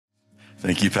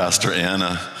Thank you, Pastor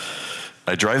Anna.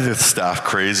 I drive the staff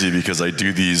crazy because I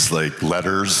do these like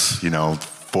letters,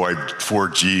 four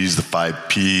G's, the 5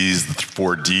 P's, the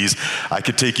 4 D's. I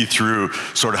could take you through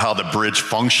sort of how the bridge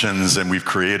functions, and we've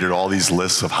created all these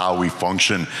lists of how we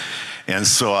function. And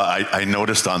so I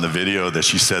noticed on the video that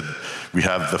she said we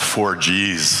have the 4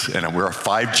 G's, and we're a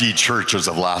 5G church as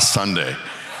of last Sunday.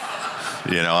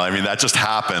 That just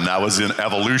happened. That was an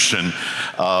evolution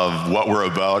of what we're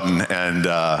about and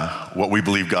what we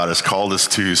believe God has called us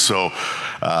to. So,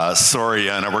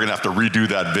 sorry, Anna, we're going to have to redo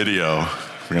that video.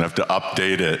 We're going to have to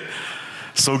update it.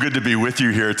 So good to be with you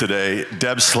here today.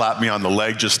 Deb slapped me on the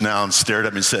leg just now and stared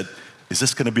at me and said, "Is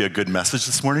this going to be a good message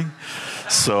this morning?"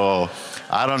 So,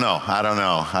 I don't know. I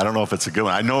don't know if it's a good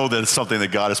one. I know that it's something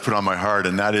that God has put on my heart,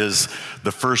 and that is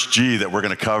the first G that we're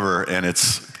going to cover, and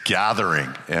it's gathering.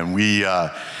 And we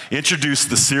introduced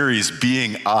the series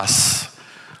Being Us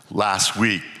last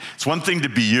week. It's one thing to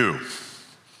be you.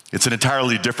 It's an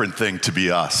entirely different thing to be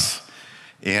us.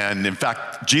 And in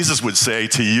fact, Jesus would say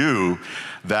to you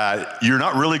that you're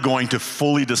not really going to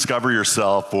fully discover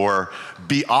yourself or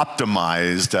be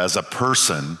optimized as a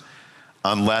person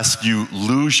unless you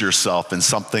lose yourself in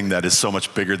something that is so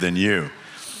much bigger than you.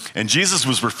 And Jesus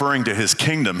was referring to his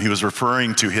kingdom. He was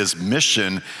referring to his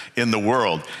mission in the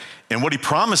world. And what he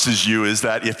promises you is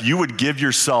that if you would give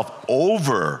yourself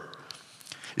over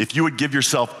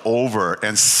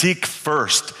and seek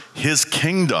first his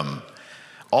kingdom,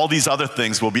 all these other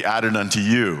things will be added unto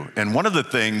you. And one of the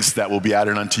things that will be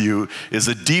added unto you is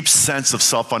a deep sense of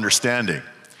self-understanding.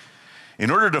 In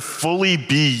order to fully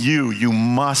be you, you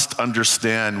must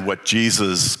understand what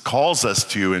Jesus calls us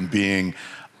to in being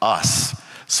us.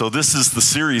 So this is the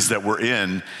series that we're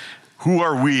in. Who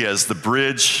are we as the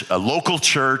Bridge, a local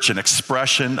church, an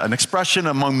expression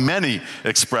among many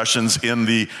expressions in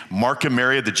the Markham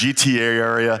area, the GTA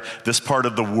area, this part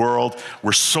of the world.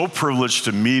 We're so privileged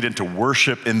to meet and to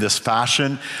worship in this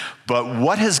fashion. But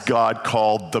what has God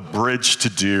called the Bridge to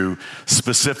do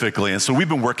specifically? And so we've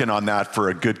been working on that for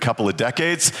a good couple of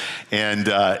decades, and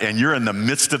you're in the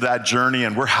midst of that journey,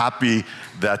 and we're happy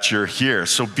that you're here.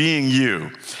 So being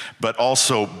you, but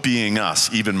also being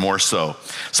us, even more so.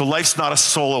 So life's not a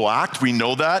solo act, we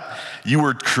know that. You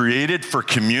were created for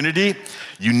community.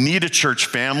 You need a church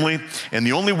family, and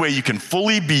the only way you can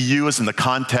fully be you is in the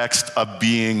context of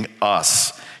being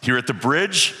us. Here at the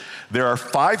Bridge, there are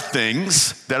 5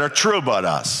 things that are true about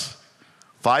us.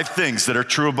 5 things that are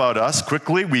true about us.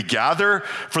 Quickly, we gather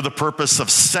for the purpose of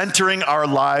centering our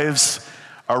lives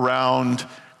around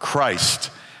Christ.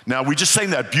 Now, we just sang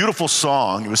that beautiful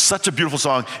song. It was such a beautiful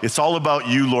song. It's all about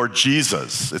you, Lord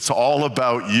Jesus. It's all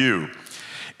about you.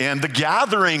 And the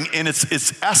gathering in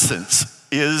its essence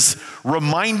is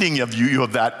reminding you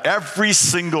of that every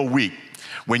single week.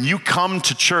 When you come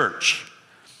to church,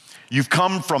 you've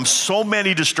come from so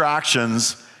many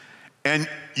distractions, and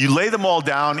you lay them all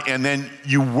down, and then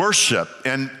you worship.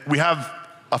 And we have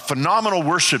a phenomenal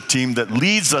worship team that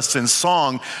leads us in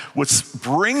song, which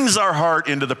brings our heart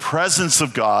into the presence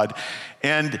of God.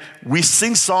 And we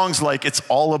sing songs like, "It's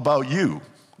all about you,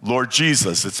 Lord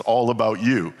Jesus, it's all about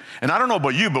you." And I don't know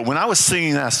about you, but when I was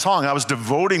singing that song, I was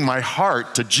devoting my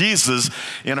heart to Jesus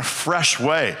in a fresh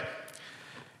way.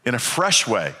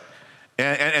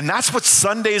 And that's what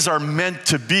Sundays are meant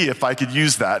to be, if I could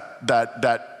use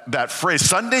that phrase.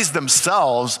 Sundays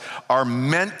themselves are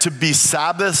meant to be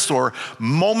Sabbaths or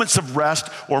moments of rest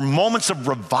or moments of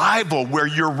revival where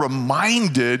you're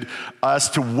reminded as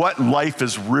to what life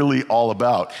is really all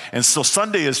about. And so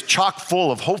Sunday is chock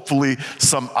full of hopefully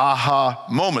some aha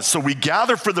moments. So we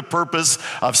gather for the purpose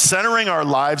of centering our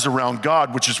lives around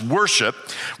God, which is worship.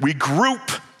 We group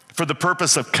for the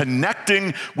purpose of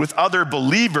connecting with other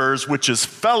believers, which is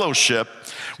fellowship.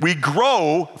 We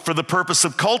grow for the purpose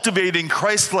of cultivating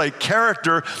Christ-like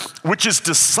character, which is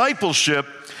discipleship.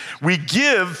 We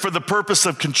give for the purpose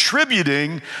of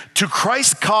contributing to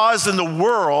Christ's cause in the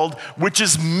world, which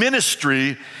is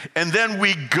ministry. And then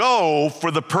we go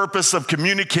for the purpose of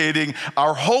communicating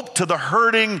our hope to the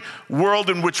hurting world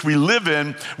in which we live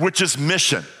in, which is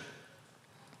mission.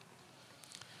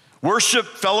 Worship,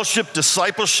 fellowship,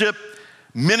 discipleship,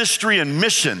 ministry, and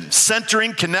mission.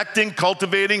 Centering, connecting,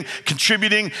 cultivating,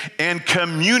 contributing, and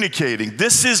communicating.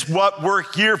 This is what we're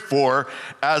here for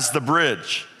as the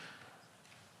Bridge.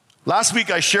 Last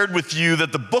week I shared with you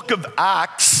that the book of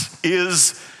Acts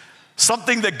is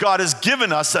something that God has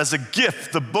given us as a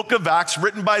gift. The book of Acts,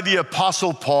 written by the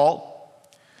Apostle Paul.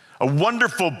 A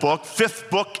wonderful book, 5th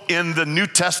book in the New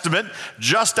Testament,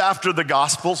 just after the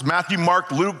Gospels. Matthew,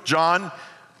 Mark, Luke, John,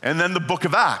 and then the book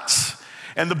of Acts.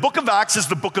 And the book of Acts is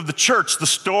the book of the church, the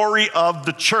story of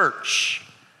the church.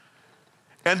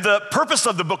 And the purpose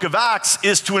of the book of Acts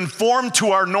is to inform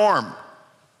to our norm.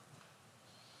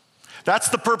 That's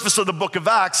the purpose of the book of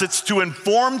Acts. It's to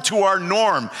inform to our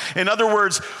norm. In other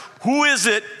words, who is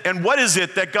it and what is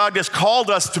it that God has called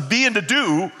us to be and to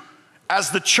do as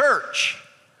the church?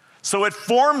 So it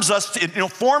forms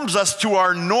us to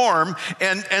our norm.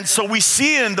 And so we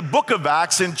see in the book of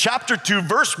Acts, in chapter 2,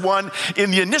 verse 1,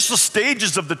 in the initial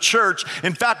stages of the church,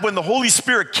 in fact, when the Holy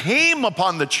Spirit came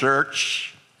upon the church,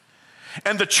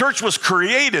 and the church was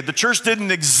created. The church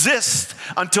didn't exist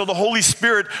until the Holy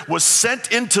Spirit was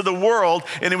sent into the world.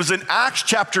 And it was in Acts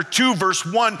chapter 2, verse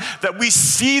 1, that we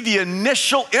see the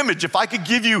initial image. If I could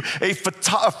give you a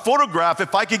photograph,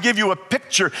 if I could give you a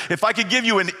picture, if I could give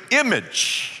you an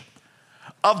image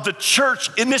of the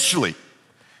church initially,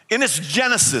 in its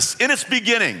genesis, in its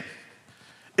beginning,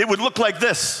 it would look like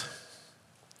this.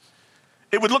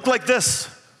 It would look like this.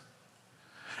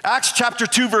 Acts chapter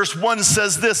 2, verse 1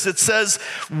 says this. It says,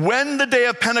 when the day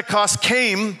of Pentecost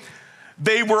came,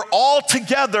 they were all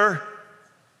together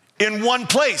in one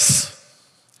place.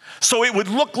 So it would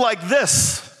look like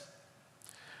this.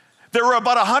 There were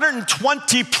about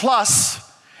 120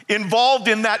 plus involved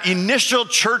in that initial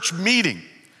church meeting.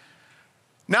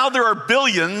 Now there are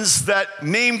billions that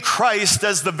name Christ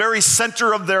as the very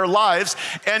center of their lives,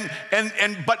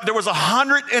 but there was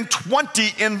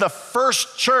 120 in the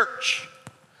first church.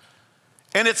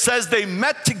 And it says they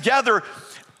met together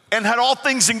and had all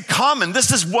things in common.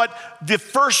 This is what the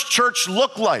first church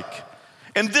looked like.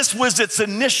 And this was its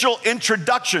initial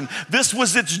introduction. This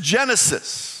was its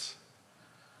genesis.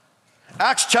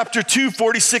 Acts chapter 2,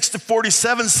 46 to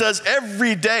 47 says,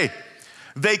 every day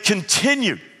they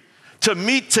continued to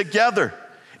meet together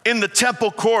in the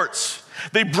temple courts.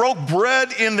 They broke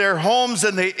bread in their homes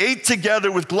and they ate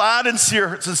together with glad and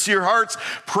sincere hearts,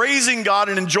 praising God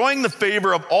and enjoying the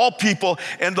favor of all people.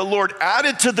 And the Lord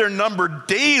added to their number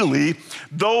daily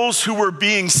those who were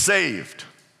being saved.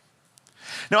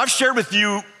 Now, I've shared with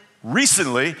you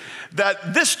recently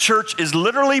that this church is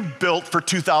literally built for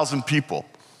 2,000 people.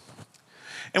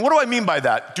 And what do I mean by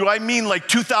that? Do I mean like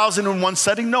 2,000 in one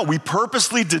setting? No, we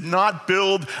purposely did not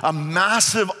build a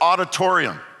massive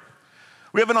auditorium.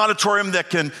 We have an auditorium that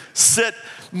can sit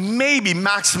maybe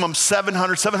maximum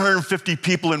 700, 750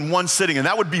 people in one sitting, and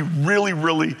that would be really,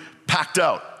 really packed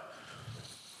out.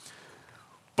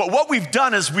 But what we've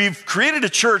done is we've created a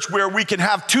church where we can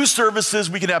have two services,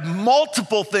 we can have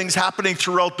multiple things happening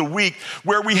throughout the week,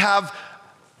 where we have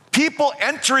people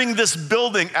entering this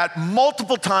building at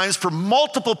multiple times for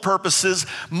multiple purposes,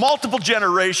 multiple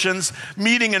generations,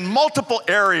 meeting in multiple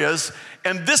areas.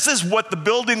 And this is what the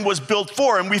building was built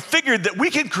for. And we figured that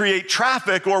we can create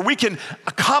traffic, or we can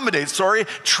accommodate,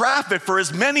 traffic for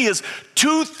as many as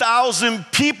 2,000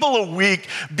 people a week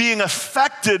being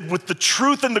affected with the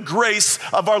truth and the grace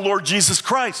of our Lord Jesus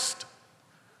Christ.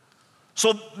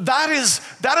 So that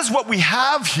is what we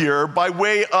have here by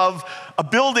way of a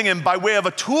building and by way of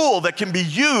a tool that can be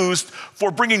used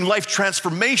for bringing life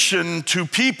transformation to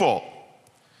people.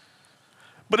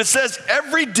 But it says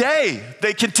every day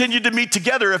they continued to meet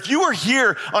together. If you were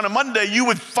here on a Monday, you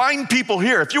would find people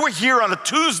here. If you were here on a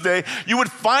Tuesday, you would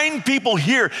find people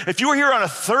here. If you were here on a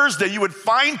Thursday, you would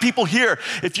find people here.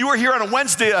 If you were here on a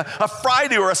Wednesday, a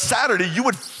Friday, or a Saturday, you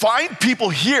would find people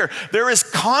here. There is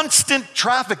constant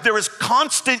traffic. There is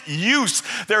constant use.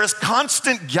 There is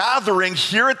constant gathering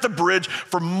here at the bridge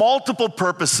for multiple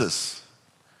purposes.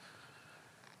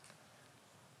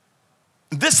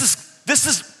 This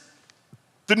is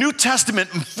the New Testament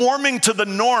informing to the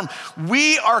norm.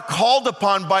 We are called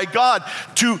upon by God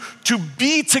to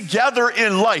be together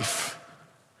in life,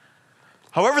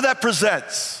 however that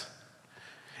presents.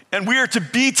 And we are to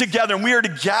be together, and we are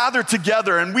to gather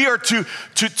together, and we are to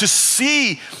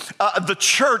see the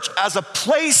church as a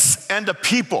place and a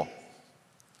people.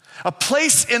 A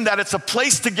place in that it's a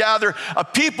place to gather, a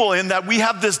people in that we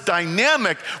have this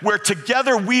dynamic where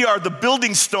together we are the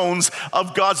building stones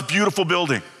of God's beautiful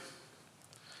building.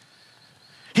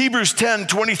 Hebrews 10,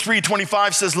 23,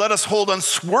 25 says, let us hold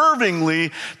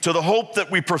unswervingly to the hope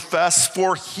that we profess,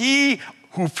 for he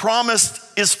who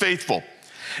promised is faithful.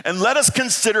 And let us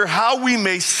consider how we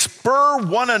may spur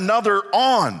one another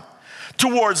on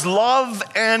towards love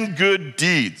and good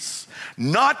deeds,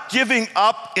 not giving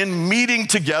up in meeting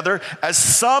together, as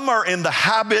some are in the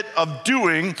habit of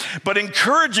doing, but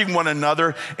encouraging one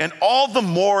another, and all the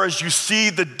more as you see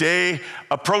the day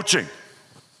approaching.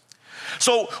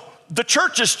 So the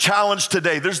church is challenged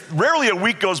today. There's rarely a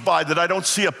week goes by that I don't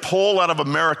see a poll out of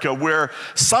America where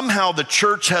somehow the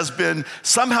church has been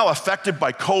somehow affected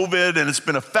by COVID, and it's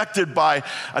been affected by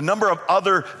a number of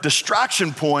other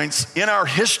distraction points in our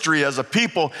history as a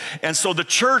people. And so the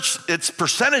church, its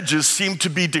percentages seem to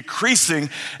be decreasing.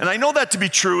 And I know that to be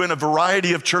true in a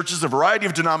variety of churches, a variety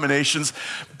of denominations.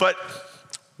 But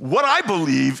what I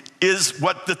believe is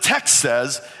what the text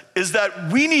says is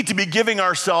that we need to be giving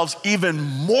ourselves even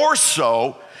more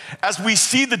so as we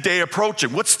see the day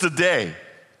approaching. What's the day?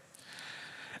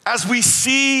 As we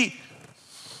see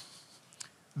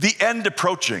the end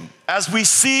approaching, as we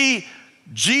see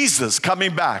Jesus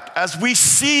coming back, as we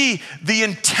see the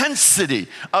intensity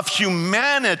of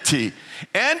humanity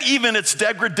and even its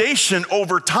degradation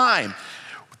over time,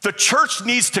 the church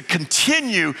needs to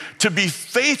continue to be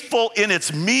faithful in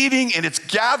its meeting, in its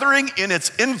gathering, in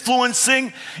its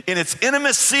influencing, in its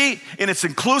intimacy, in its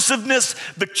inclusiveness.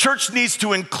 The church needs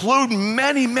to include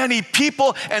many, many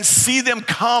people and see them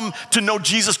come to know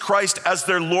Jesus Christ as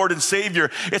their Lord and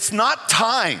Savior. It's not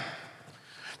time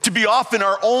to be off in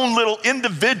our own little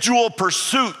individual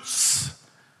pursuits,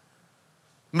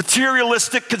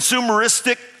 materialistic,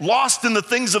 consumeristic, lost in the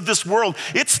things of this world.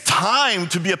 It's time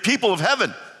to be a people of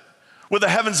heaven with a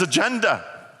heaven's agenda.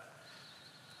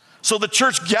 So the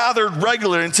church gathered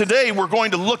regularly, and today we're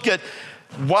going to look at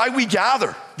why we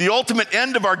gather. The ultimate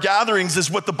end of our gatherings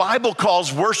is what the Bible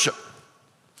calls worship.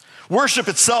 Worship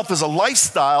itself is a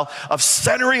lifestyle of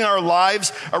centering our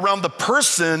lives around the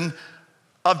person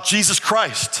of Jesus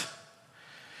Christ.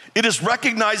 It is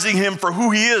recognizing him for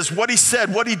who he is, what he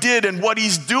said, what he did, and what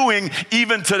he's doing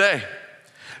even today.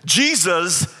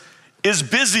 Jesus is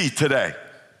busy today.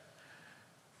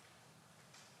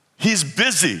 He's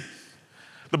busy.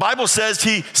 The Bible says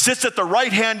he sits at the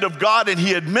right hand of God and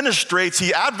he administrates,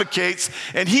 he advocates,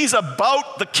 and he's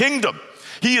about the kingdom.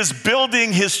 He is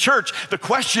building his church. The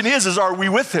question is are we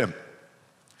with him?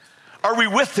 Are we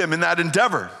with him in that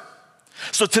endeavor?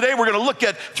 So today we're going to look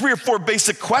at 3 or 4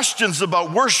 basic questions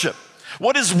about worship.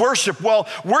 What is worship? Well,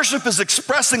 worship is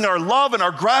expressing our love and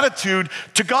our gratitude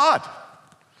to God.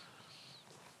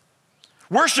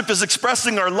 Worship is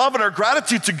expressing our love and our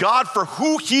gratitude to God for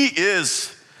who he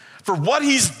is, for what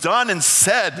he's done and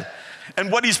said,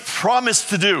 and what he's promised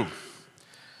to do.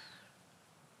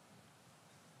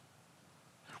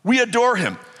 We adore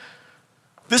him.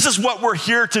 This is what we're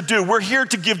here to do. We're here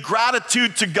to give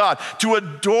gratitude to God, to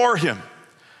adore him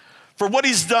for what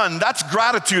he's done. That's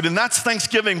gratitude and that's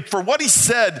thanksgiving for what he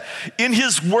said in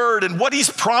his word and what he's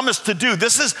promised to do.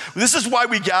 This is why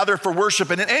we gather for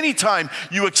worship. And at any time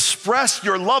you express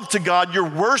your love to God, you're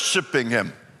worshiping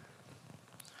him.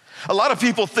 A lot of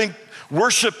people think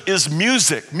worship is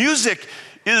music. Music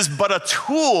is but a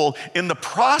tool in the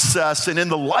process and in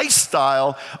the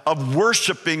lifestyle of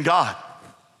worshiping God.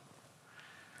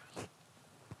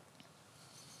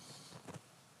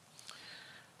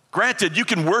 Granted, you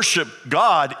can worship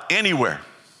God anywhere.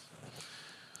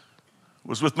 I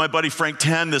was with my buddy Frank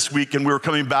Tan this week, and we were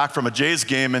coming back from a Jays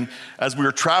game, and as we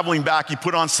were traveling back, he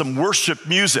put on some worship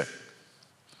music.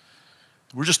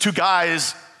 We're just 2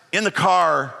 guys in the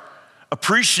car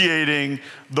appreciating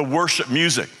the worship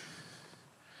music.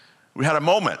 We had a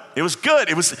moment. It was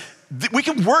good. We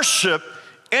can worship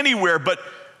anywhere, but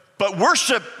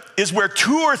worship is where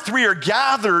 2 or 3 are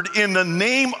gathered in the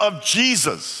name of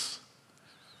Jesus.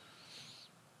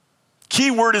 Key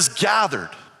word is gathered.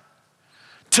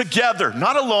 Together,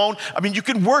 not alone. I mean, you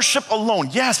can worship alone.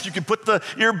 Yes, you can put the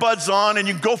earbuds on and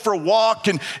you can go for a walk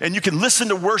and you can listen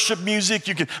to worship music.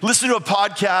 You can listen to a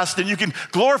podcast and you can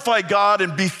glorify God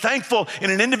and be thankful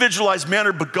in an individualized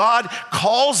manner. But God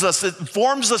calls us, it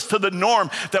forms us to the norm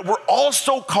that we're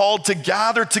also called to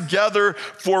gather together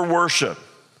for worship.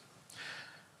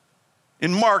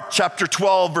 In Mark chapter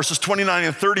 12, verses 29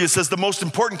 and 30, it says, the most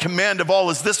important command of all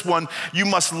is this one: you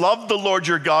must love the Lord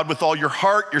your God with all your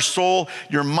heart, your soul,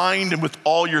 your mind, and with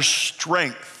all your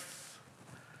strength.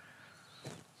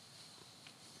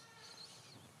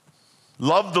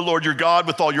 Love the Lord your God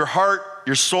with all your heart,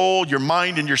 your soul, your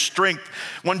mind, and your strength.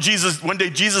 One day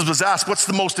Jesus was asked, what's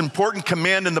the most important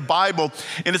command in the Bible?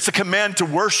 And it's a command to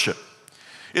worship.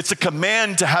 It's a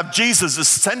command to have Jesus as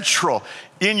central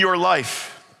in your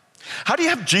life. How do you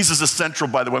have Jesus as central,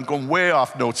 by the way? I'm going way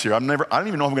off notes here. I don't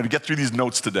even know if I'm going to get through these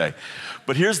notes today.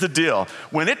 But here's the deal.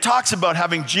 When it talks about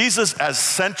having Jesus as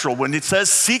central, when it says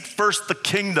seek first the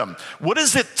kingdom, what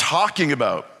is it talking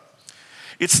about?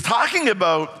 It's talking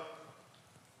about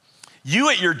you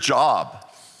at your job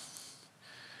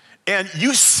and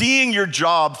you seeing your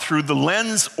job through the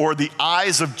lens or the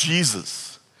eyes of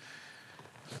Jesus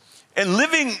and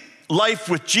living life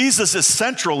with Jesus as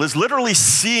central is literally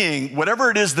seeing whatever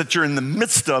it is that you're in the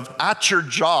midst of at your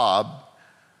job,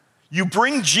 you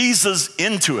bring Jesus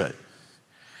into it.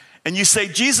 And you say,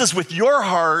 Jesus, with your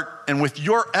heart and with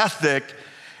your ethic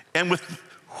and with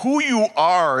who you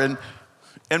are and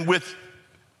with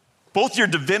both your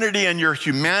divinity and your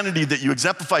humanity that you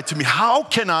exemplify to me, how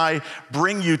can I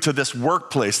bring you to this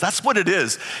workplace? That's what it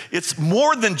is. It's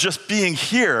more than just being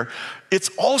here. It's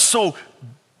also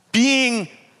being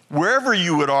wherever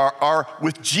you are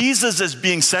with Jesus as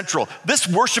being central. This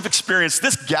worship experience,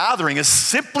 this gathering is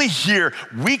simply here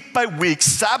week by week,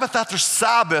 Sabbath after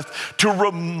Sabbath, to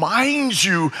remind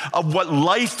you of what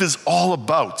life is all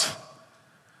about.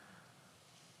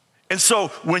 And so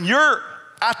when you're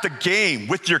at the game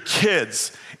with your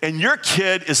kids and your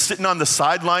kid is sitting on the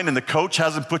sideline and the coach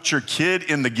hasn't put your kid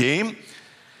in the game,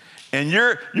 and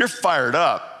you're fired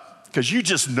up because you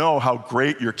just know how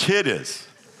great your kid is,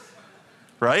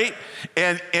 right?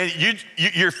 And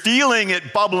you're feeling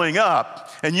it bubbling up,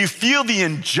 and you feel the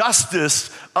injustice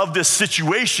of this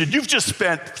situation. You've just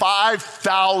spent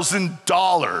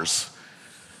 $5,000.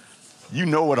 You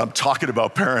know what I'm talking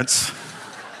about, parents.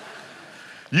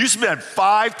 You spent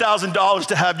 $5,000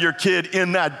 to have your kid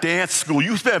in that dance school.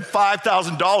 You spent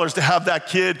 $5,000 to have that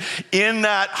kid in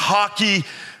that hockey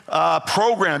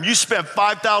program. You spent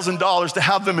 $5,000 to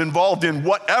have them involved in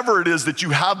whatever it is that you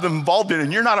have them involved in,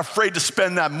 and you're not afraid to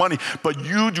spend that money, but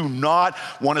you do not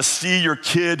want to see your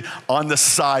kid on the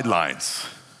sidelines.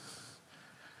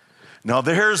 Now,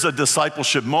 there's a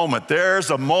discipleship moment.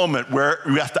 There's a moment where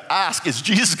we have to ask, is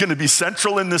Jesus going to be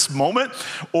central in this moment,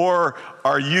 or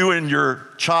are you and your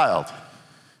child?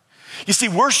 You see,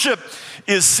 worship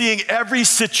is seeing every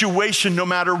situation, no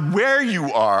matter where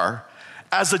you are,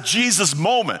 as a Jesus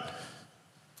moment.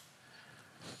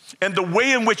 And the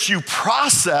way in which you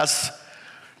process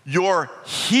your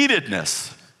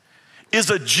heatedness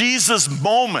is a Jesus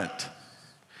moment.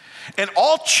 And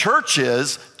all church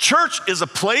is a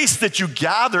place that you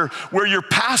gather where your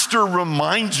pastor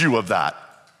reminds you of that,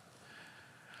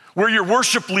 where your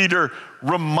worship leader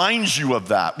reminds you of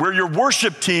that, where your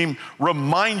worship team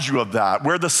reminds you of that,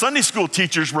 where the Sunday school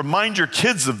teachers remind your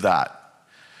kids of that.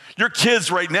 Your kids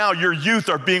right now, your youth,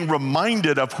 are being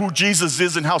reminded of who Jesus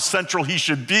is and how central he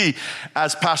should be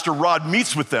as Pastor Rod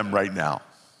meets with them right now.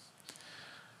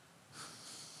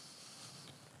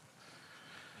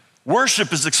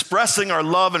 Worship is expressing our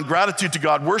love and gratitude to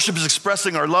God. Worship is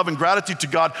expressing our love and gratitude to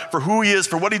God for who he is,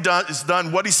 for what he has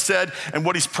done, what he said, and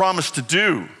what he's promised to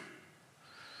do.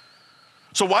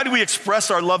 So why do we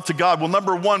express our love to God? Well,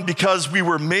 number one, because we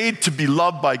were made to be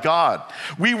loved by God.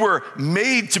 We were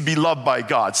made to be loved by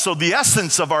God. So the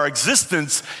essence of our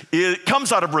existence, it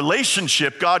comes out of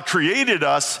relationship. God created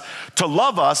us to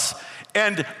love us,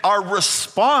 and our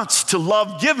response to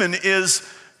love given is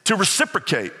to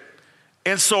reciprocate.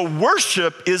 And so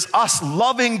worship is us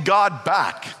loving God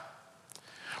back.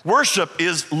 Worship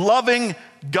is loving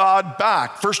God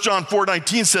back. 1 John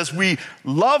 4:19 says we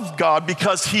love God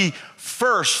because he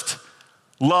first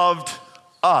loved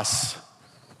us.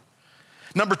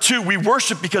 Number two, we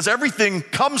worship because everything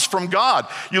comes from God.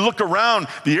 You look around,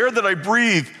 the air that I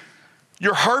breathe,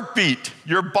 your heartbeat,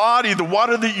 your body, the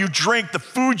water that you drink, the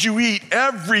food you eat,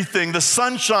 everything, the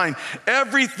sunshine,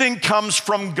 everything comes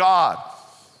from God.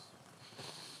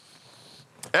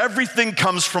 Everything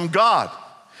comes from God.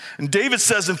 And David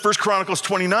says in 1 Chronicles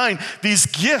 29, these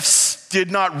gifts did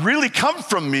not really come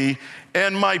from me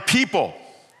and my people.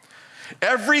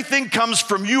 Everything comes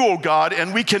from you, O God,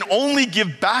 and we can only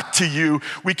give back to you.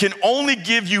 We can only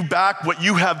give you back what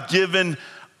you have given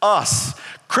us.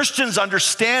 Christians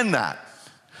understand that.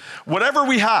 Whatever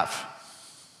we have,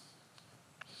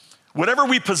 whatever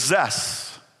we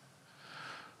possess,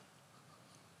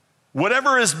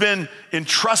 whatever has been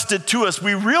entrusted to us,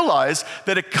 we realize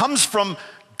that it comes from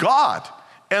God.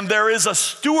 And there is a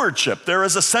stewardship. There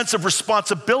is a sense of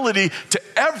responsibility to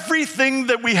everything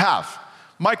that we have.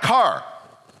 My car,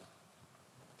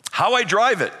 how I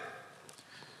drive it,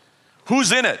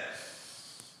 who's in it.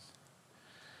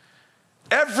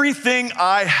 Everything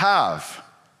I have,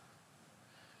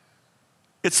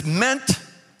 it's meant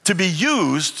to be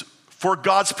used for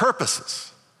God's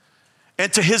purposes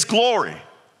and to his glory.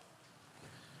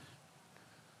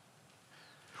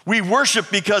 We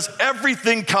worship because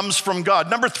everything comes from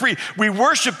God. Number three, we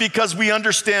worship because we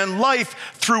understand life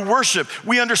through worship.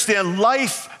 We understand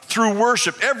life through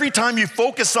worship. Every time you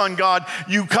focus on God,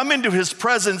 you come into his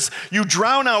presence, you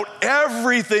drown out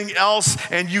everything else,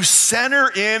 and you center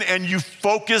in and you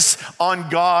focus on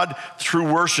God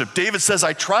through worship. David says,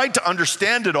 I tried to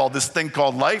understand it all, this thing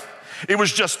called life. It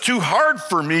was just too hard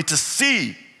for me to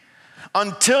see.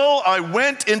 until I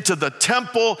went into the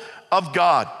temple of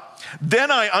God.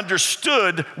 Then I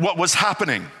understood what was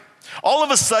happening. All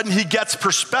of a sudden, he gets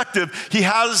perspective. He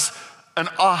has an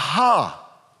aha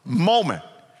moment,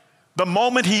 the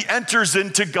moment he enters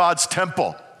into God's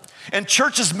temple. And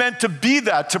church is meant to be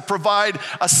that, to provide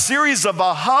a series of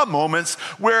aha moments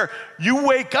where you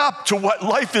wake up to what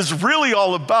life is really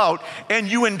all about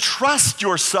and you entrust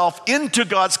yourself into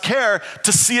God's care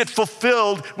to see it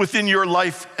fulfilled within your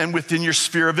life and within your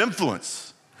sphere of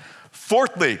influence.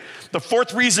 Fourthly, the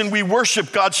fourth reason we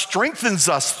worship, God strengthens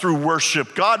us through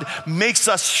worship. God makes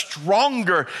us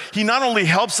stronger. He not only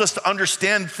helps us to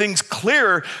understand things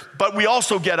clearer, but we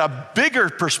also get a bigger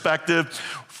perspective.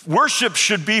 Worship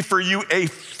should be for you a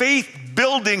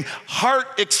faith-building,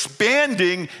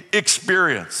 heart-expanding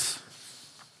experience.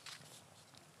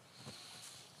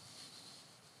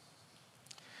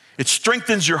 It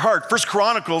strengthens your heart. 1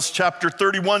 Chronicles chapter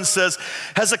 31 says,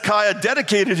 Hezekiah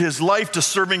dedicated his life to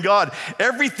serving God.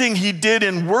 Everything he did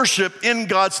in worship in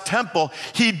God's temple,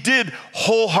 he did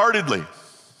wholeheartedly.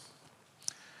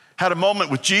 Had a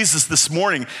moment with Jesus this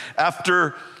morning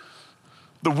after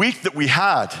the week that we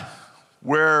had,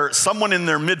 where someone in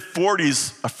their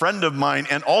mid-40s, a friend of mine,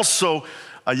 and also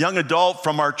a young adult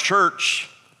from our church,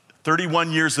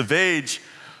 31 years of age,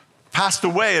 passed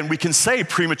away, and we can say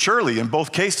prematurely in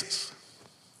both cases.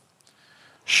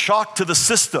 Shock to the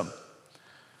system.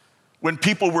 When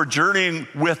people we're journeying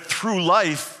with through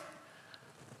life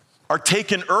are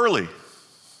taken early.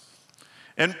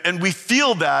 And we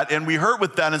feel that, and we hurt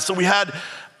with that, and so we had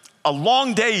a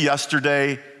long day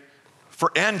yesterday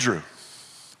for Andrew.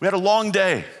 We had a long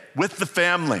day with the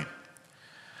family.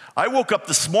 I woke up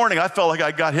this morning, I felt like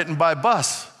I got hit by a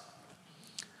bus.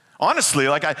 Honestly,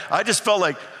 like I just felt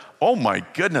like, oh my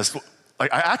goodness.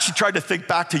 Like I actually tried to think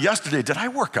back to yesterday. Did I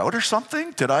work out or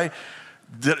something? Did I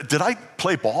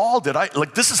play ball?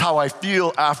 This is how I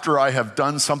feel after I have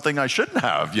done something I shouldn't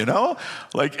have, you know?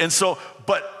 And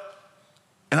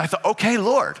I thought, okay,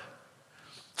 Lord.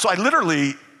 So I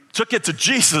literally took it to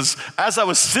Jesus as I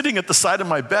was sitting at the side of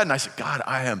my bed, and I said, God,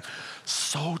 I am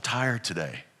so tired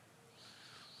today.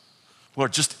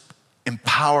 Lord, just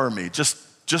empower me. Just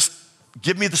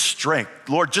give me the strength.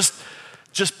 Lord,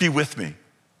 just be with me.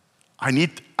 I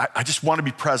just want to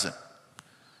be present.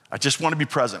 I just want to be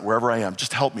present wherever I am.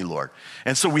 Just help me, Lord.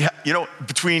 And so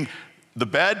between the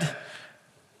bed,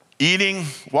 eating,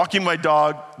 walking my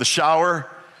dog, the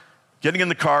shower, getting in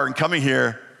the car and coming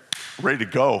here, ready to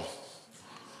go.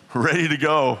 Ready to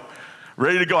go.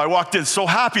 Ready to go. I walked in so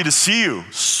happy to see you.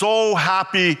 So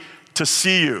happy to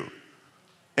see you.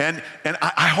 And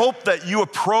I hope that you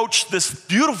approach this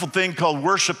beautiful thing called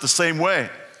worship the same way.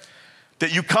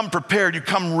 That you come prepared, you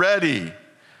come ready.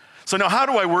 So now how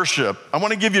do I worship? I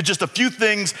want to give you just a few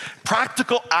things,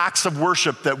 practical acts of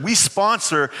worship that we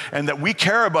sponsor and that we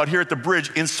care about here at the Bridge,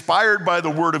 inspired by the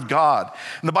Word of God.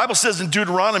 And the Bible says in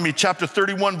Deuteronomy chapter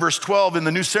 31, verse 12, in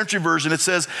the New Century Version, it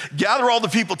says, gather all the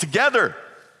people together.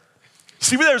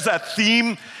 See, there's that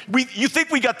theme. You think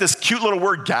we got this cute little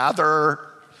word gather,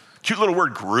 cute little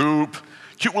word group,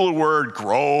 cute little word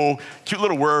grow, cute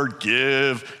little word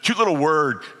give, cute little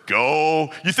word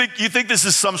go. You think this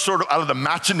is some sort of out of the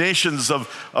machinations of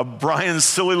Brian's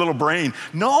silly little brain.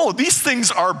 No, these things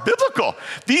are biblical.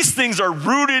 These things are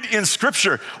rooted in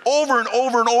Scripture. Over and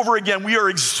over and over again, we are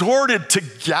exhorted to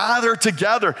gather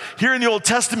together. Here in the Old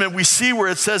Testament, we see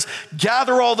where it says,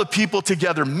 gather all the people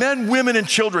together, men, women, and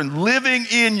children living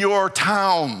in your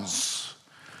towns.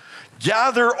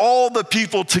 Gather all the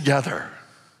people together.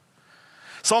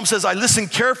 Psalm says, I listen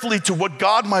carefully to what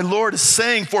God my Lord is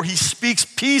saying, for he speaks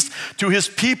peace to his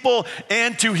people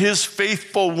and to his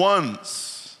faithful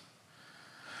ones.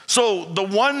 So the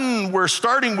one we're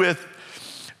starting with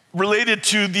related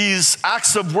to these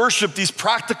acts of worship, these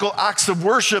practical acts of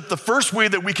worship, the first way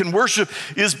that we can worship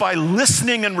is by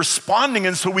listening and responding.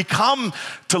 And so we come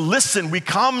to listen, we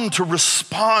come to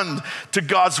respond to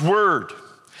God's word.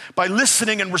 By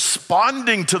listening and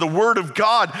responding to the Word of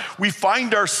God, we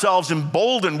find ourselves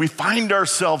emboldened, we find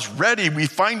ourselves ready, we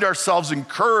find ourselves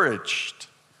encouraged.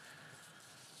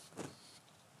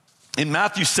 In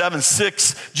Matthew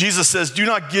 7:6, Jesus says, do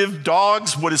not give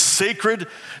dogs what is sacred.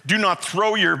 Do not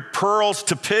throw your pearls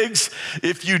to pigs.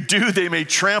 If you do, they may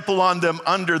trample on them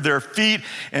under their feet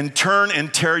and turn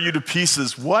and tear you to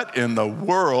pieces. What in the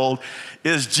world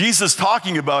is Jesus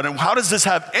talking about? And how does this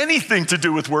have anything to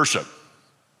do with worship?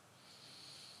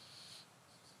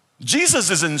 Jesus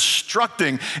is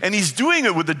instructing, and he's doing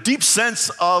it with a deep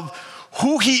sense of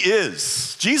who he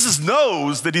is. Jesus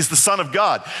knows that he's the Son of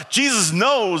God. Jesus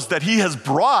knows that he has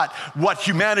brought what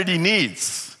humanity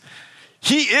needs.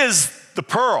 He is the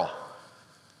pearl.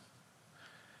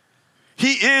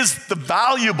 He is the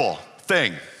valuable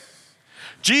thing.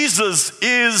 Jesus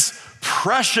is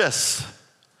precious.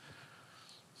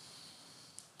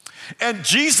 And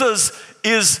Jesus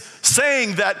is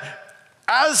saying that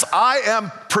as I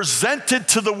am presented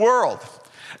to the world,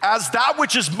 as that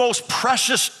which is most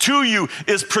precious to you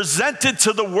is presented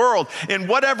to the world in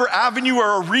whatever avenue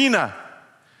or arena,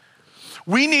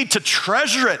 we need to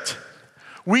treasure it.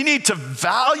 We need to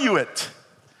value it.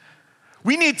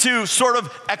 We need to sort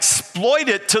of exploit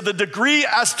it to the degree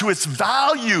as to its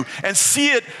value and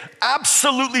see it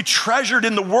absolutely treasured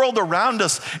in the world around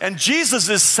us. And Jesus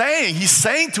is saying, he's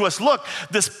saying to us, look,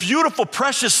 this beautiful,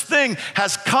 precious thing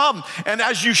has come. And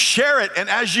as you share it and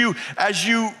as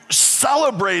you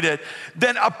celebrate it,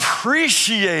 then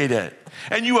appreciate it.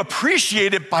 And you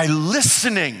appreciate it by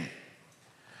listening.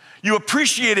 You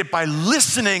appreciate it by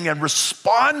listening and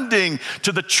responding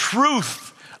to the truth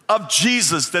of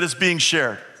Jesus that is being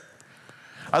shared.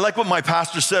 I like what my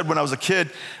pastor said when I was a kid.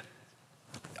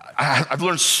 I've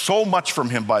learned so much from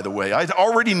him, by the way. I'd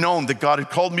already known that God had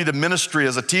called me to ministry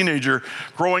as a teenager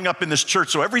growing up in this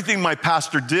church. So everything my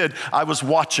pastor did, I was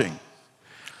watching.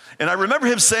 And I remember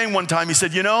him saying one time, he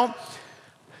said, you know,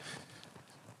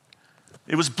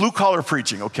 it was blue collar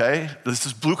preaching, okay? This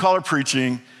is blue collar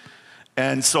preaching.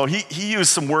 And so he used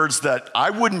some words that I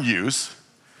wouldn't use.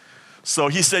 So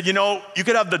he said, you know, you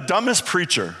could have the dumbest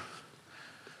preacher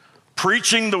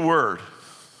preaching the word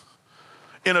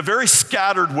in a very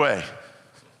scattered way.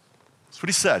 That's what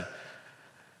he said.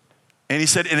 And he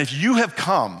said, and if you have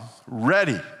come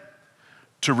ready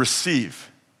to receive,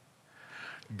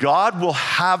 God will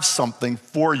have something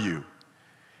for you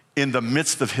in the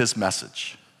midst of his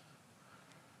message.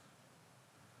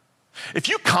 If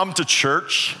you come to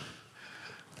church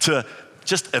to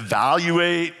just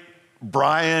evaluate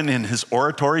Brian and his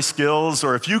oratory skills,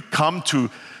 or if you come to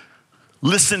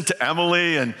listen to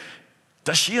Emily and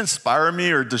does she inspire me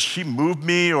or does she move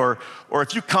me, or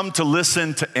if you come to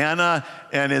listen to Anna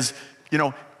and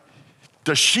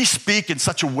does she speak in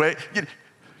such a way,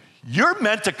 you're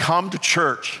meant to come to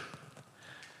church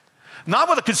not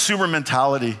with a consumer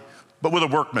mentality, but with a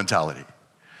work mentality.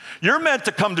 You're meant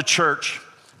to come to church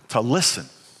to listen,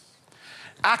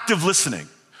 active listening,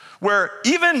 where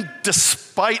even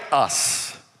despite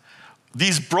us,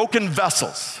 these broken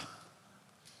vessels,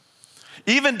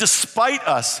 even despite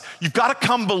us, you've got to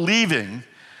come believing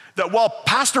that while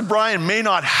Pastor Brian may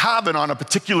not have it on a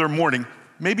particular morning,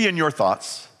 maybe in your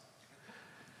thoughts,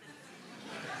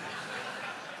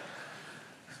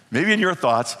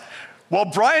 while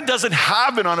Brian doesn't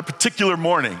have it on a particular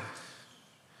morning,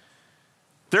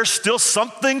 there's still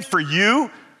something for you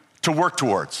to work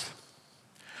towards.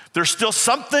 There's still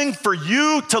something for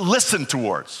you to listen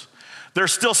towards.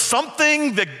 There's still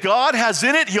something that God has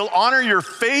in it. He'll honor your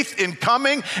faith in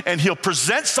coming, and he'll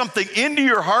present something into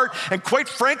your heart. And quite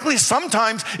frankly,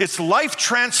 sometimes it's life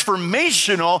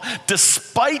transformational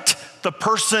despite the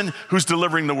person who's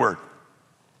delivering the word.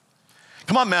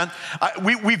 Come on, man.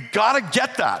 We've got to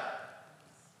get that.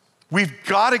 We've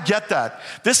got to get that.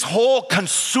 This whole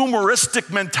consumeristic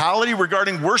mentality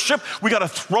regarding worship, we got to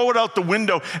throw it out the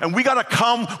window, and we got to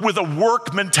come with a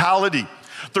work mentality.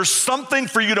 There's something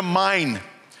for you to mine.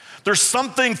 There's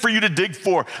something for you to dig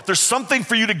for. There's something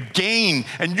for you to gain,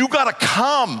 and you got to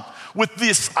come with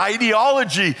this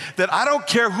ideology that I don't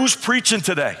care who's preaching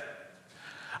today.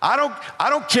 I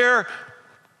don't care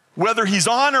whether he's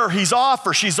on or he's off,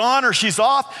 or she's on or she's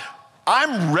off.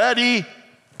 I'm ready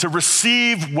to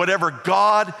receive whatever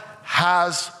God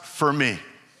has for me.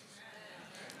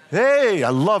 Hey, I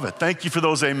love it. Thank you for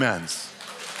those amens.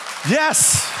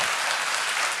 Yes.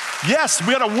 Yes,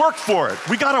 we got to work for it.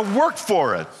 We got to work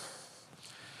for it.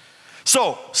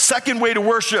 So, second way to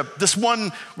worship, this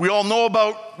one we all know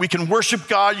about. We can worship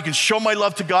God. You can show my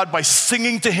love to God by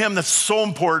singing to him. That's so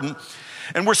important.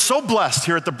 And we're so blessed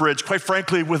here at the Bridge, quite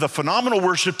frankly, with a phenomenal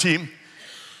worship team.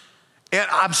 And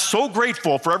I'm so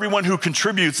grateful for everyone who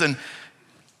contributes. And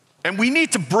we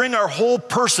need to bring our whole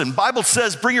person. Bible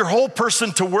says, bring your whole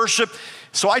person to worship.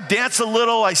 So I dance a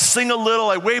little, I sing a little,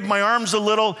 I wave my arms a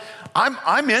little.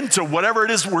 I'm into whatever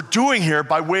it is we're doing here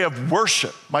by way of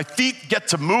worship. My feet get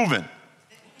to moving,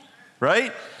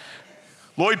 right?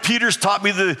 Lloyd Peters taught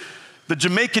me the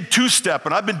Jamaican two-step,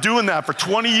 and I've been doing that for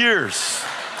 20 years.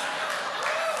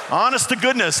 Honest to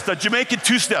goodness, the Jamaican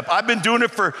two-step. I've been doing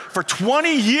it for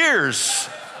 20 years,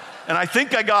 and I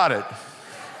think I got it.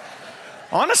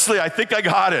 Honestly, I think I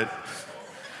got it.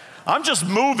 I'm just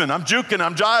moving, I'm juking,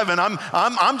 I'm jiving,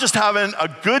 I'm just having a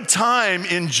good time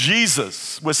in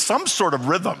Jesus with some sort of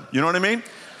rhythm, you know what I mean?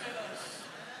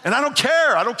 And I don't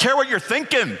care what you're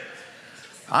thinking.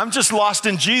 I'm just lost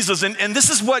in Jesus. And this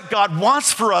is what God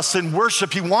wants for us in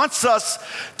worship. He wants us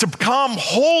to come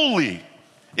wholly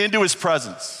into his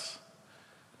presence.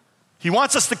 He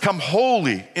wants us to come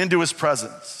wholly into his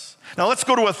presence. Now let's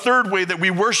go to a third way that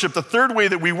we worship. The third way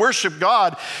that we worship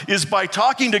God is by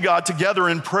talking to God together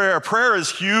in prayer. Prayer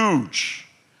is huge.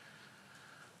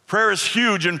 Prayer is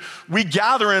huge, and we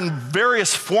gather in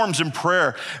various forms in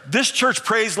prayer. This church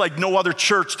prays like no other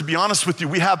church, to be honest with you.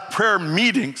 We have prayer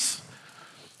meetings,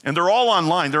 and they're all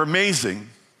online. They're amazing.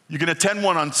 You can attend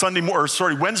one on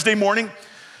Wednesday morning,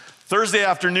 Thursday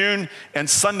afternoon, and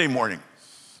Sunday morning.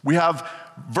 We have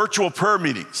virtual prayer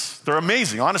meetings. They're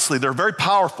amazing, honestly. They're very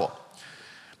powerful.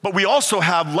 But we also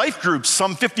have life groups,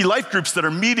 some 50 life groups that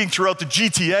are meeting throughout the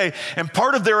GTA, and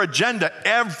part of their agenda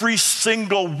every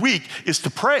single week is to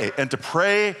pray, and to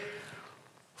pray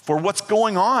for what's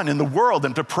going on in the world,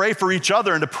 and to pray for each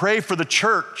other, and to pray for the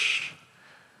church.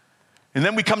 And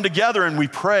then we come together and we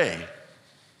pray.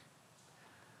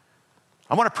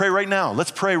 I want to pray right now.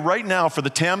 Let's pray right now for the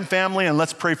Tam family, and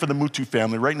let's pray for the Mutu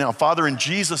family right now. Father, in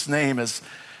Jesus' name, as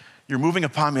you're moving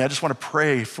upon me, I just want to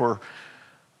pray for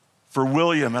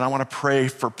William, and I want to pray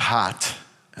for Pat.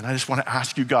 And I just want to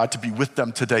ask you, God, to be with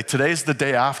them today. Today's the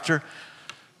day after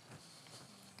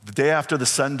the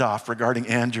send-off regarding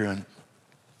Andrew. And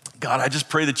God, I just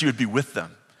pray that you would be with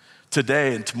them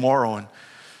today and tomorrow and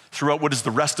throughout what is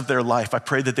the rest of their life. I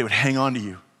pray that they would hang on to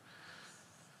you.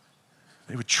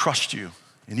 They would trust you.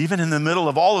 And even in the middle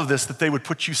of all of this, that they would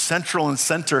put you central and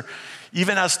center,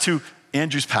 even as to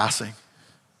Andrew's passing.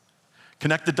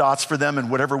 Connect the dots for them in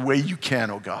whatever way you can,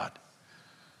 oh God.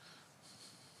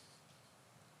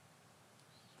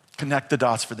 Connect the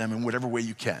dots for them in whatever way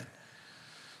you can.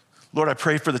 Lord, I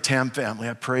pray for the Tam family.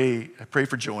 I pray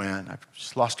for Joanne. I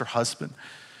just lost her husband.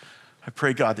 I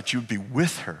pray, God, that you would be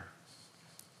with her.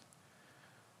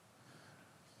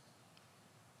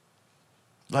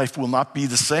 Life will not be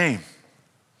the same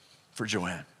for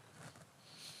Joanne.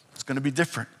 It's going to be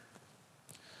different.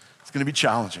 It's going to be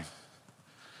challenging.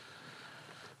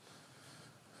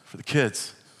 For the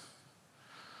kids.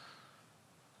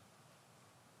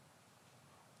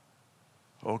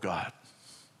 Oh God,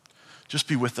 just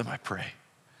be with them, I pray.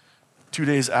 2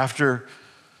 days after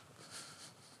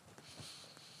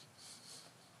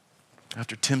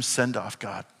Tim's send-off,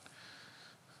 God,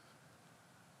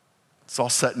 it's all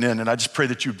setting in, and I just pray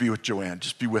that you would be with Joanne.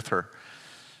 Just be with her.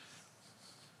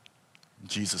 In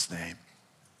Jesus' name,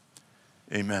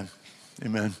 amen,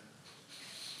 amen.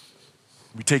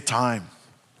 We take time.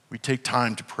 We take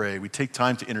time to pray. We take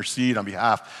time to intercede on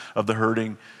behalf of the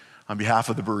hurting, on behalf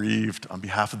of the bereaved, on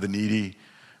behalf of the needy.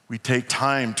 We take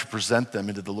time to present them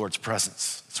into the Lord's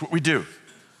presence. It's what we do.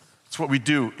 It's what we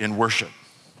do in worship.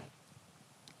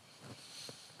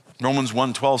 Romans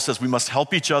 1:12 says we must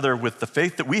help each other with the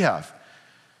faith that we have.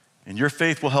 And your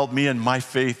faith will help me, and my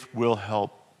faith will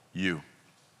help you.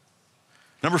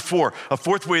 Number 4, a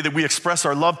fourth way that we express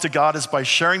our love to God is by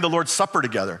sharing the Lord's Supper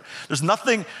together. There's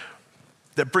nothing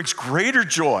that brings greater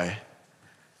joy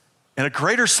and a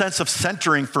greater sense of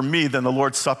centering for me than the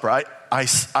Lord's Supper.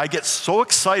 I get so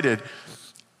excited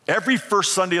every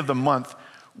first Sunday of the month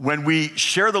when we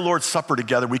share the Lord's Supper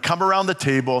together. We come around the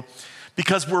table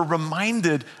because we're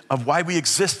reminded of why we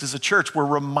exist as a church. We're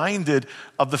reminded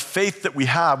of the faith that we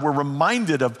have. We're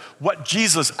reminded of what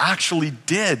Jesus actually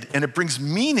did, and it brings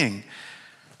meaning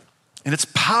and its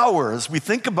power as we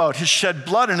think about his shed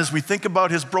blood and as we think about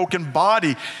his broken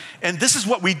body. And this is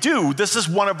what we do. This is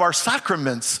one of our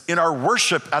sacraments in our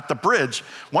worship at the Bridge.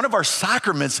 One of our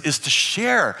sacraments is to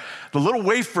share the little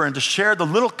wafer and to share the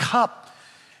little cup.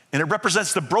 And it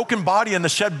represents the broken body and the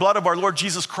shed blood of our Lord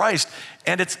Jesus Christ.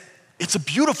 And it's a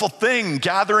beautiful thing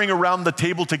gathering around the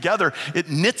table together. It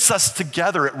knits us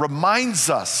together. It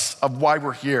reminds us of why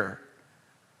we're here.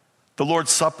 The Lord's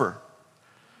Supper.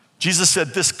 Jesus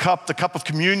said this cup, the cup of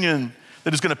communion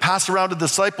that is going to pass around to the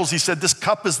disciples, he said, this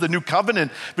cup is the new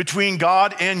covenant between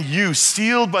God and you,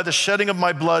 sealed by the shedding of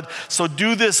my blood. So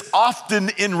do this often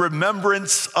in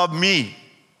remembrance of me.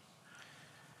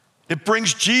 It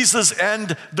brings Jesus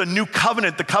and the new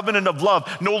covenant, the covenant of love,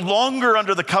 no longer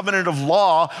under the covenant of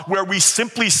law where we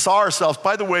simply saw ourselves.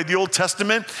 By the way, the Old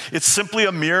Testament, it's simply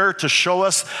a mirror to show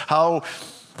us how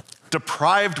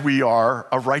deprived we are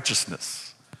of righteousness.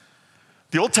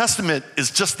 The Old Testament is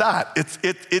just that.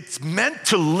 It's meant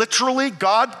to literally,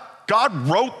 God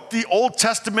wrote the Old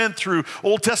Testament through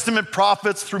Old Testament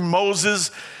prophets, through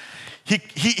Moses.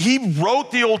 He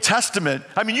wrote the Old Testament.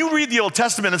 I mean, you read the Old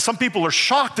Testament and some people are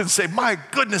shocked and say, my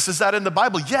goodness, is that in the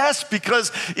Bible? Yes,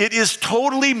 because it is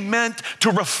totally meant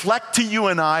to reflect to you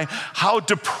and I how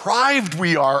deprived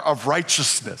we are of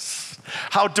righteousness.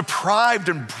 how deprived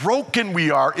and broken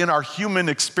we are in our human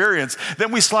experience.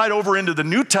 Then we slide over into the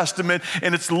New Testament,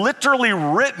 and it's literally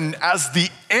written as the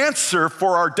answer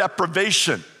for our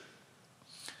deprivation.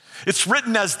 It's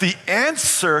written as the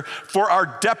answer for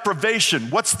our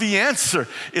deprivation. What's the answer?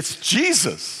 It's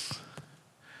Jesus.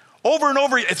 Over and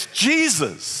over, it's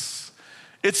Jesus.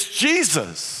 It's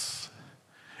Jesus.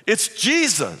 It's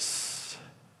Jesus.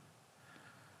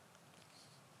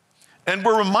 And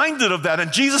we're reminded of that.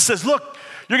 And Jesus says, look,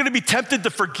 you're going to be tempted to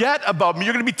forget about me.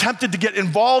 You're going to be tempted to get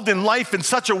involved in life in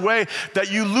such a way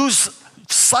that you lose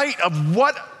sight of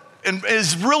what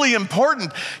is really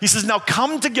important. He says, now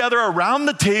come together around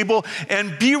the table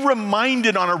and be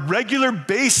reminded on a regular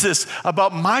basis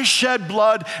about my shed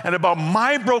blood and about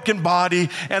my broken body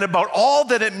and about all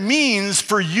that it means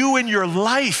for you in your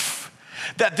life.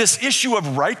 That this issue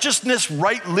of righteousness,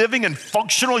 right living, and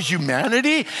functional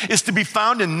humanity is to be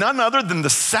found in none other than the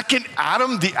second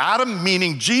Adam, the Adam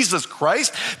meaning Jesus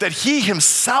Christ, that he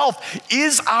himself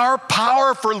is our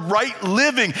power for right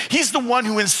living. He's the one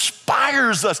who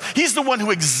inspires us. He's the one who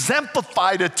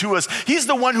exemplified it to us. He's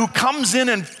the one who comes in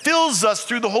and fills us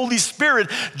through the Holy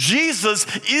Spirit. Jesus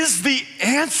is the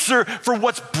answer for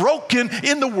what's broken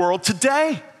in the world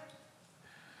today.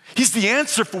 He's the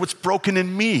answer for what's broken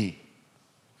in me.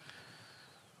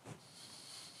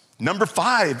 Number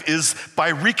 5 is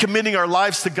by recommitting our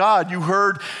lives to God. You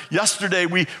heard yesterday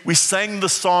we sang the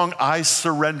song, I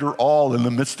Surrender All, in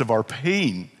the midst of our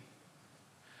pain.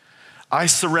 I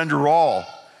surrender all.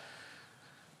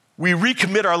 We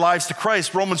recommit our lives to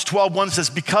Christ. Romans 12:1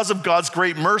 says, because of God's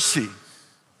great mercy.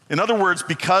 In other words,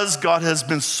 because God has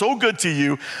been so good to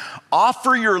you,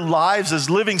 offer your lives as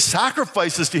living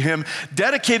sacrifices to him,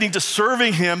 dedicating to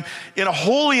serving him in a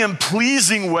holy and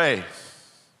pleasing way.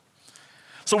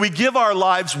 So we give our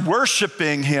lives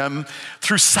worshiping him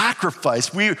through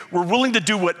sacrifice. We're willing to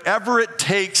do whatever it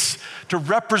takes to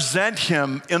represent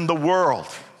him in the world.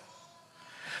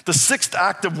 The 6th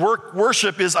act of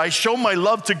worship is I show my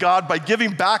love to God by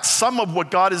giving back some of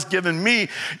what God has given me.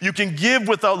 You can give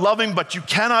without loving, but you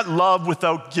cannot love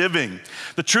without giving.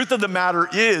 The truth of the matter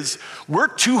is we're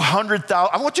 200,000.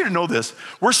 I want you to know this.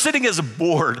 We're sitting as a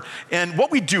board, and what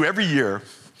we do every year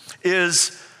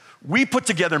is we put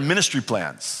together ministry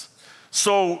plans.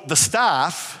 So the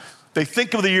staff, they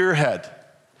think of the year ahead.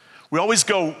 We always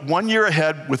go 1 year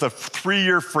ahead with a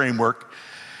 3-year framework.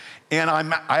 And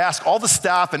I ask all the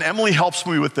staff, and Emily helps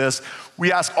me with this,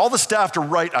 we ask all the staff to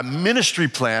write a ministry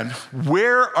plan.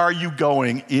 Where are you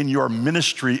going in your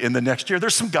ministry in the next year?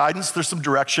 There's some guidance, there's some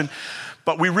direction,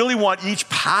 but we really want each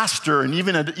pastor and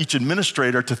even each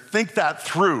administrator to think that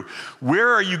through. Where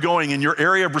are you going in your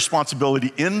area of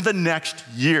responsibility in the next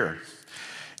year?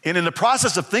 And in the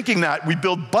process of thinking that, we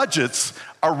build budgets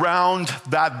around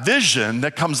that vision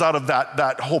that comes out of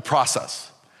that whole process.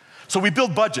 So we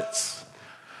build budgets.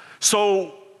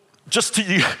 So just to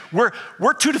you, we're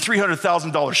 $200,000 to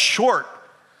 $300,000 short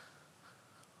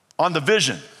on the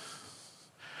vision.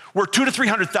 We're $200,000 to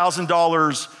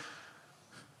 $300,000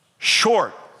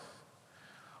 short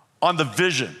on the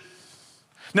vision.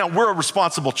 Now, we're a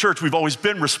responsible church. We've always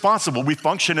been responsible. We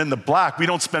function in the black. We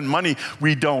don't spend money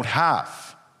we don't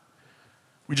have.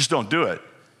 We just don't do it.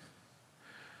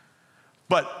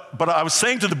 But I was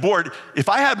saying to the board, if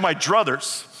I had my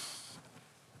druthers,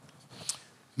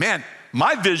 man,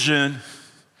 my vision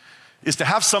is to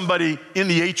have somebody in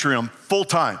the atrium full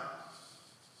time.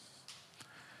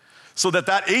 So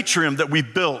that atrium that we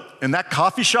built in that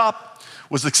coffee shop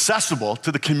was accessible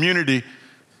to the community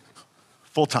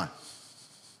full time.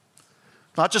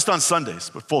 Not just on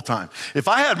Sundays, but full time. If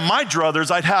I had my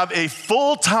druthers, I'd have a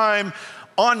full-time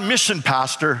on-mission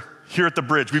pastor here at the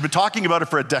Bridge. We've been talking about it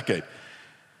for a decade.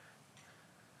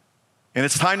 And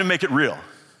it's time to make it real.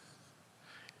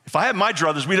 If I had my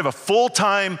druthers, we'd have a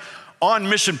full-time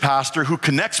on-mission pastor who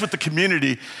connects with the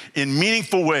community in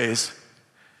meaningful ways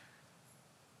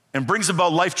and brings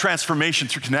about life transformation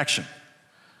through connection.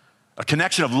 A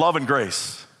connection of love and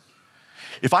grace.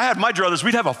 If I had my druthers,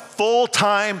 we'd have a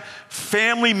full-time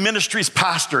family ministries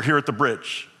pastor here at the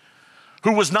Bridge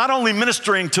who was not only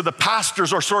ministering to the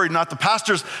pastors, not the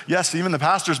pastors, yes, even the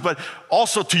pastors, but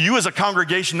also to you as a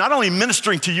congregation, not only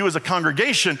ministering to you as a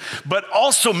congregation, but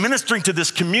also ministering to this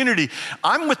community.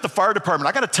 I'm with the fire department.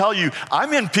 I gotta tell you,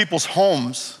 I'm in people's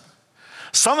homes.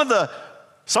 Some of the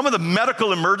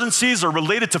medical emergencies are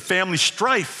related to family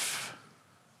strife.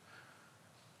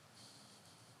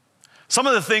 Some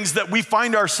of the things that we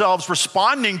find ourselves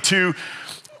responding to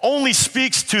only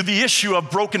speaks to the issue of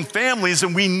broken families,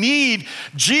 and we need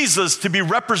Jesus to be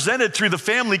represented through the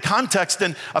family context,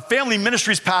 and a family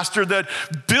ministries pastor that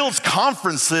builds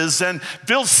conferences and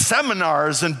builds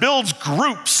seminars and builds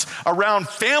groups around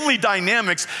family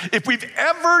dynamics. If we've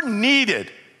ever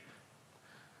needed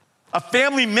a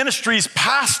family ministries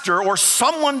pastor or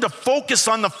someone to focus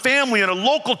on the family in a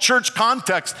local church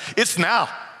context, it's now.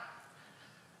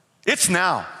 It's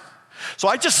now. So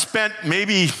I just spent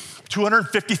maybe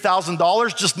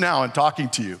 $250,000 just now in talking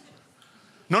to you.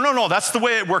 No, that's the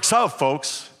way it works out,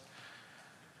 folks.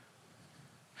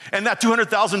 And that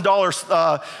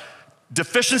 $200,000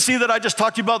 deficiency that I just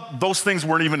talked to you about, those things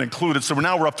weren't even included. So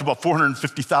now we're up to about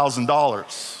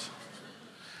 $450,000.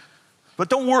 But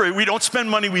don't worry, we don't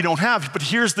spend money we don't have. But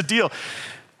here's the deal.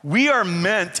 We are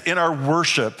meant in our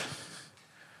worship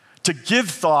to give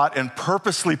thought and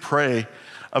purposely pray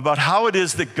about how it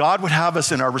is that God would have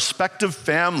us in our respective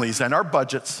families and our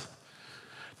budgets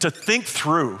to think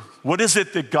through what is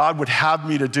it that God would have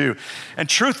me to do. And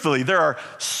truthfully, there are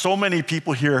so many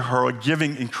people here who are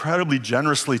giving incredibly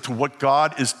generously to what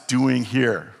God is doing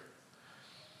here.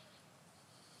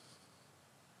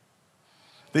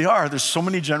 They are. There's so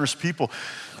many generous people.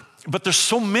 But there's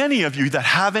so many of you that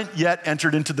haven't yet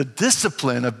entered into the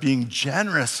discipline of being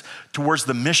generous towards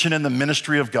the mission and the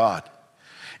ministry of God.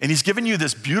 And he's given you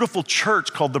this beautiful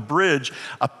church called The Bridge,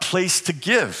 a place to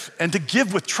give, and to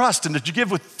give with trust and to give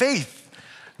with faith,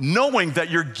 knowing that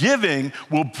your giving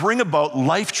will bring about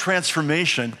life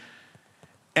transformation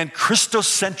and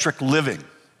Christocentric living.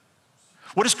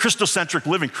 What is Christocentric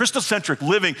living? Christocentric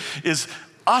living is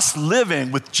us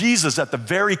living with Jesus at the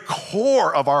very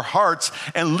core of our hearts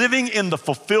and living in the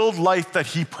fulfilled life that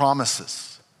he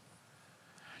promises.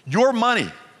 Your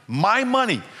money, my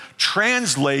money,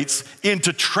 translates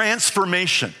into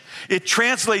transformation. It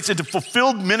translates into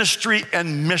fulfilled ministry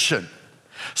and mission.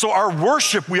 So our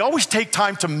worship, we always take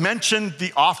time to mention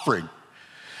the offering.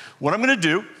 What I'm gonna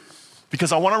do,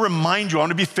 because I wanna remind you, I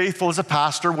wanna be faithful as a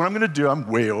pastor, what I'm gonna do, I'm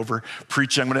way over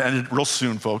preaching, I'm gonna end it real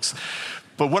soon, folks.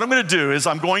 But what I'm gonna do is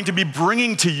I'm going to be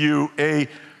bringing to you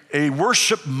a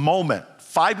worship moment,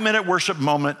 5-minute worship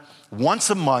moment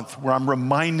once a month where I'm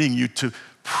reminding you to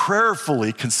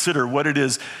prayerfully consider what it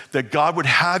is that God would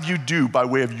have you do by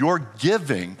way of your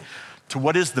giving to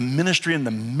what is the ministry and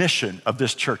the mission of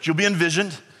this church. You'll be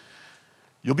envisioned,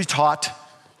 you'll be taught,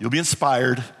 you'll be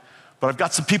inspired, but I've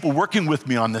got some people working with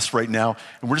me on this right now,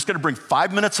 and we're just gonna bring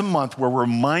 5 minutes a month where we're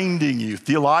reminding you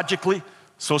theologically,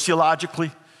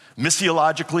 sociologically,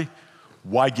 missiologically,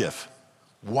 why give?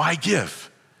 Why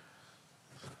give?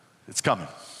 It's coming.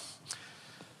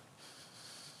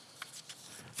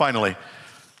 Finally,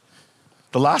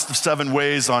 the last of 7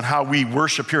 ways on how we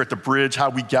worship here at the Bridge, how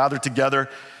we gather together.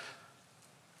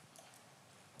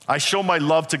 I show my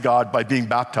love to God by being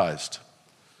baptized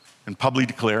and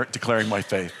publicly declaring my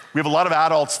faith. We have a lot of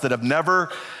adults that have never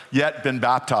yet been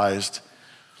baptized,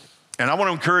 and I want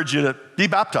to encourage you to be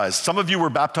baptized. Some of you were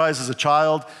baptized as a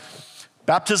child.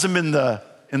 Baptism in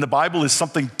the Bible is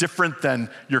something different than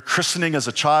your christening as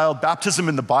a child. Baptism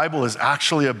in the Bible is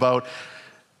actually about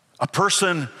a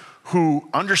person who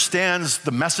understands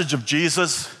the message of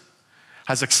Jesus,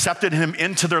 has accepted him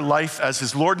into their life as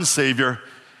his Lord and Savior,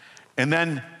 and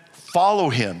then follow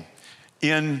him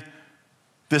in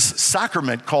this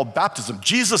sacrament called baptism.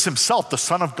 Jesus himself, the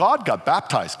Son of God, got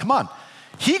baptized. Come on,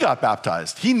 he got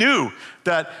baptized. He knew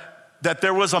that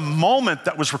there was a moment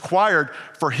that was required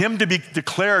for him to be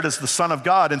declared as the Son of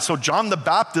God. And so John the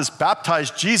Baptist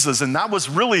baptized Jesus, and that was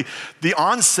really the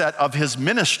onset of his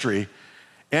ministry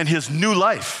and his new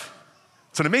life.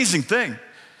 It's an amazing thing.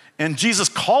 And Jesus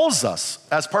calls us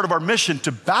as part of our mission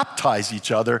to baptize each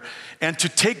other and to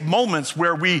take moments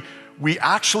where we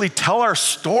actually tell our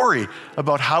story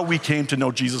about how we came to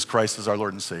know Jesus Christ as our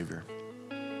Lord and Savior.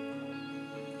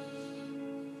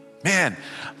 Man,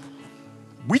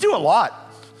 we do a lot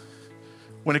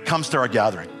when it comes to our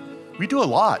gathering. We do a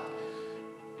lot.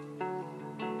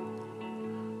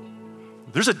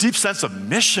 There's a deep sense of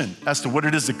mission as to what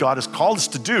it is that God has called us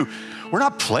to do. We're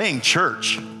not playing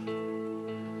church.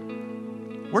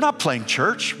 We're not playing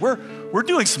church. We're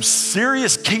doing some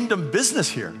serious kingdom business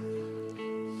here.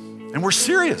 And we're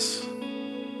serious.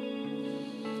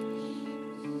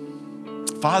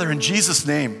 Father, in Jesus'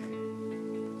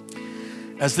 name,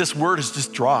 as this word has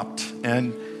just dropped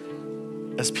and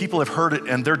as people have heard it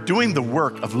and they're doing the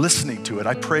work of listening to it,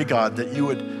 I pray, God, that you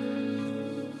would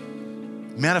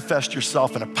manifest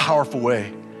yourself in a powerful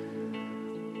way.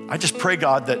 I just pray,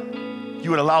 God, that you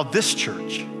would allow this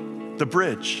church, the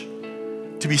Bridge,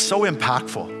 to be so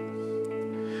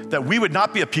impactful, that we would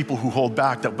not be a people who hold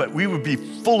back, but we would be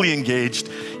fully engaged,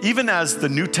 even as the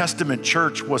New Testament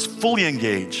church was fully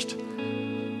engaged.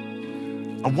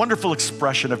 A wonderful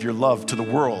expression of your love to the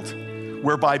world,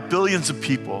 whereby billions of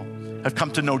people have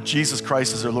come to know Jesus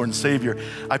Christ as their Lord and Savior.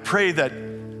 I pray that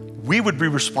we would be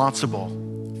responsible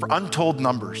for untold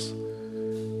numbers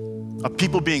of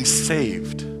people being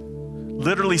saved,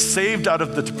 literally saved out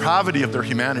of the depravity of their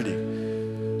humanity,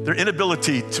 their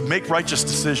inability to make righteous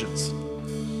decisions.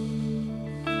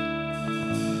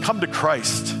 Come to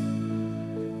Christ,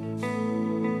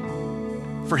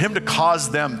 for him to cause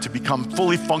them to become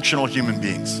fully functional human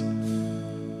beings.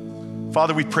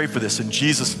 Father, we pray for this in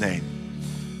Jesus' name.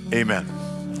 Amen.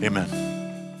 Amen.